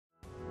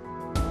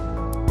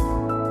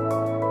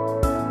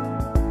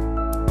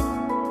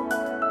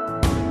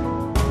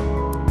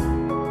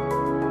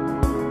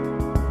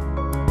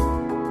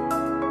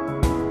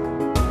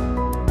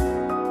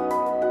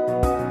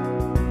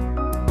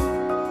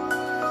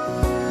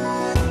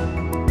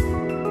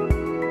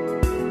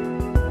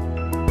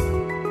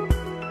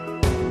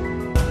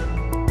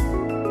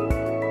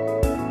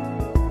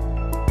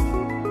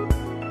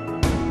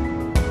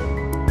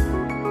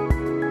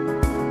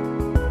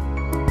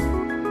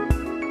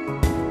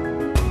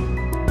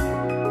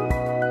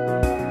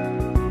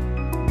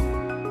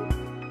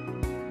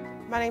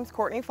name's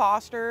Courtney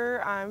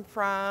Foster. I'm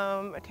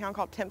from a town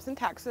called Timpson,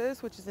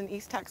 Texas, which is in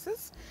East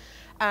Texas.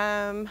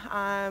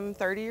 I'm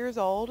 30 years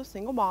old, a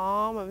single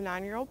mom of a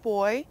 9-year-old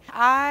boy.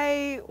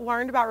 I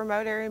learned about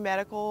remote area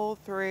medical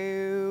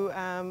through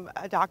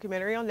a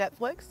documentary on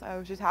Netflix. I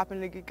was just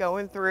happening to get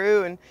going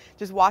through and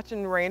just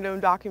watching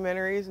random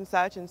documentaries and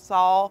such, and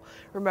saw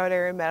remote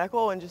area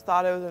medical and just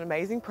thought it was an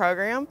amazing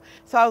program.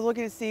 So I was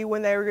looking to see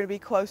when they were going to be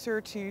closer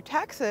to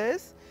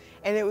Texas.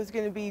 And it was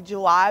going to be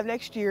July of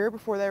next year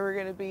before they were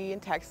going to be in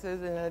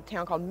Texas, in a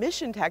town called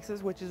Mission,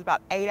 Texas, which is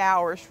about 8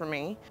 hours from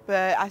me.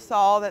 But I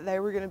saw that they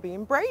were going to be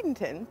in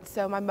Bradenton.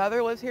 So my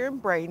mother lives here in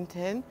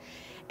Bradenton,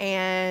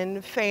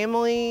 and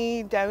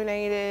family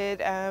donated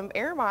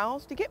air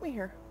miles to get me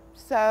here.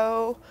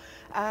 So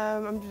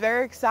I'm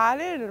very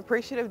excited and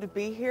appreciative to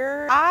be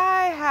here.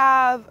 I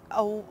have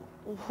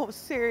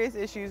serious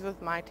issues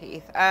with my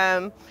teeth,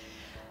 to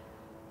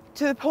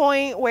the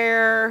point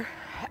where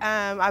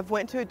I've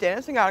went to a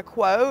dentist and got a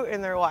quote,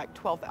 and they're like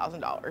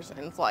 $12,000, and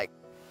it's like,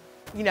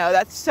 you know,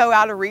 that's so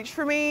out of reach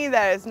for me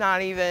that it's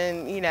not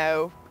even, you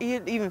know,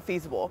 even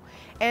feasible.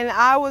 And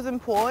I was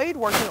employed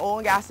working in the oil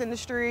and gas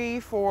industry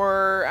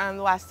for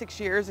the last 6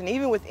 years, and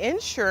even with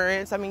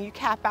insurance, I mean, you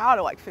cap out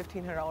at like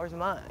 $1,500 a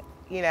month,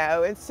 you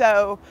know, and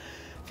so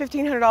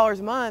 $1,500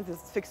 a month is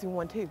fixing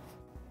one tooth.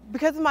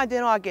 Because of my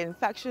dental, I get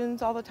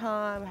infections all the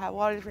time, I have a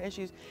lot of different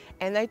issues,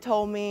 and they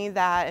told me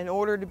that in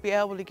order to be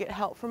able to get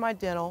help for my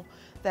dental,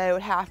 that it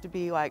would have to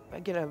be like,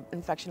 get an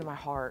infection in my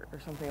heart or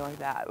something like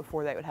that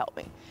before they would help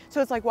me.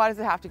 So it's like, why does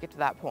it have to get to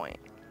that point?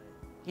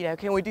 You know,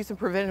 can we do some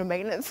preventative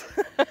maintenance?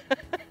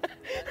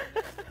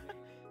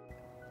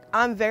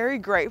 I'm very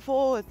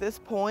grateful at this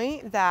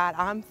point that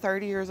I'm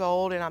 30 years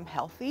old and I'm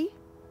healthy,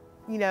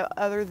 you know,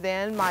 other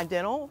than my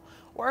dental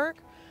work.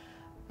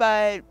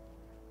 But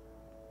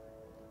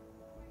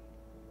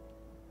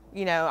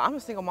you know, I'm a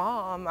single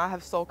mom. I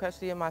have sole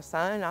custody of my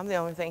son. I'm the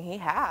only thing he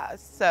has.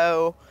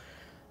 So,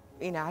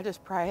 you know, I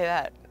just pray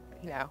that,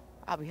 you know,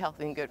 I'll be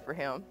healthy and good for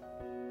him.